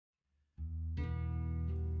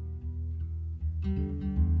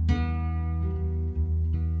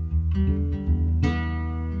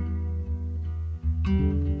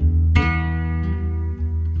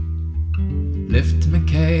Lift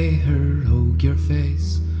MacCahir Óg your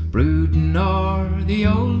face, brooding o'er the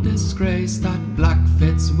old disgrace that black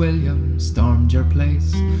Fitzwilliam stormed your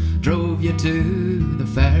place, drove you to the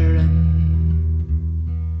Fern.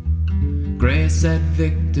 Grey said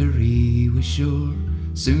victory was sure,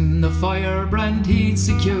 soon the firebrand he'd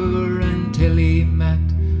secure, until he met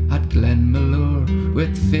at Glenmalure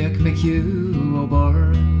with Fiach MacHugh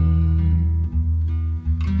O'Byrne.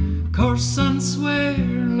 Curse and swear,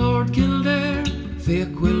 Lord Kildare,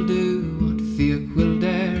 Fiach will do what Fiach will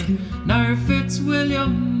dare. Now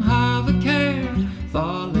Fitzwilliam have a care,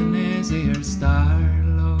 fall in his ear star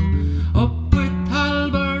low. Up with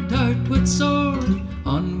halberd, out with sword,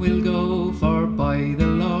 on we'll go for by the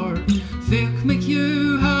Lord. Fiach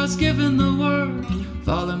MacHugh has given the word,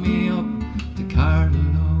 follow me up to Carlow.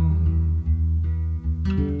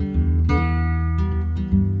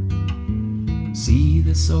 See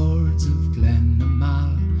the swords of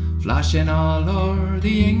Glenmalure flashing all o'er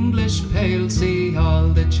the English pale, see all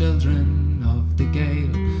the children of the Gael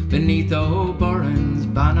beneath O'Byrne's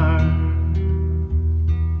banner.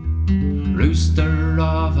 Rooster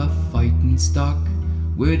of a fighting stock,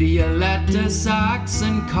 would ye let a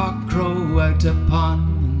Saxon cock crow out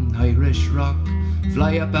upon an Irish rock,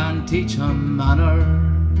 fly up and teach him manners?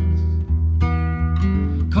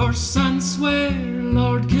 Curse and swear,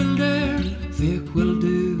 Lord Kildare, Fiach will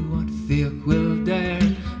do what Fiach will dare.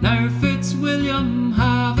 Now Fitzwilliam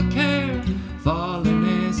have a care, fall in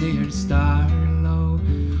his ear star low.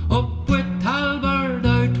 Up with halberd,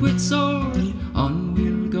 out with sword, on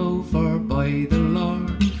we'll go for by the Lord.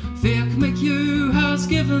 Fiach MacHugh has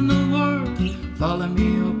given the word, follow me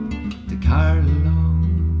up to Carlow.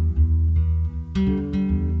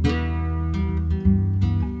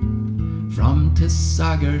 From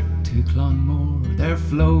Tissaggart to Clonmore there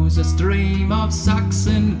flows a stream of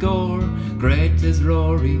Saxon gore. Great is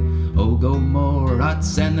Rory Óg O'More at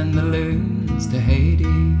sending the loons to Hades.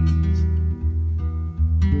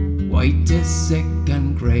 White is sick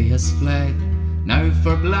and grey has fled, now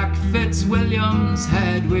for black Fitzwilliam's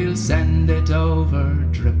head we'll send it over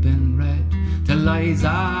dripping red to Liza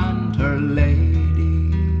and her ladies.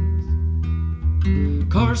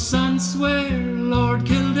 Curse and swear, Lord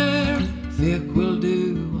Kill